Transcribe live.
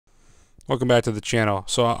Welcome back to the channel.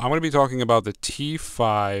 So I'm going to be talking about the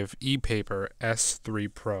T5 Epaper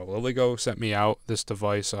S3 Pro. LilyGo sent me out this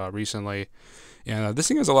device recently, and this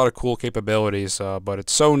thing has a lot of cool capabilities, but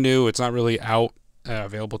it's so new, it's not really out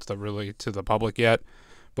available to the public yet.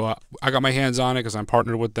 But I got my hands on it because I'm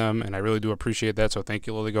partnered with them, and I really do appreciate that. So thank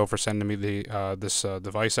you, LilyGo, for sending me this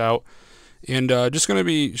device out. And just going to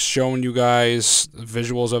be showing you guys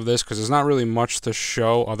visuals of this because there's not really much to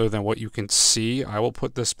show other than what you can see. I will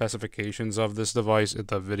put the specifications of this device in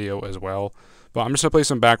the video as well. But I'm just going to play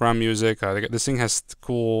some background music. This thing has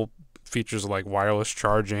cool features like wireless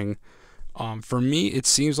charging. For me, it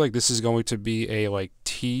seems like this is going to be a like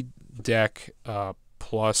T-Deck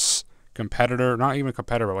plus competitor. Not even a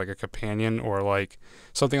competitor, like a companion or like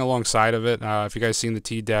something alongside of it. If you guys seen the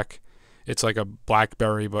T-Deck, it's like a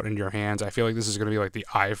BlackBerry, but in your hands. I feel like this is going to be like the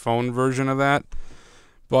iPhone version of that.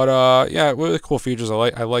 But yeah, really cool features. I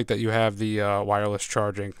like that you have the wireless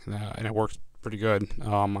charging, and it works pretty good.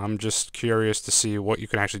 I'm just curious to see what you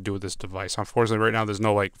can actually do with this device. Unfortunately, right now there's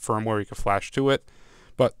no like firmware you can flash to it,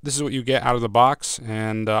 but this is what you get out of the box.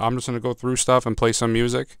 And I'm just going to go through stuff and play some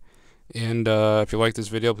music. And if you like this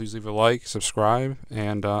video, please leave a like, subscribe,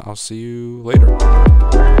 and I'll see you later.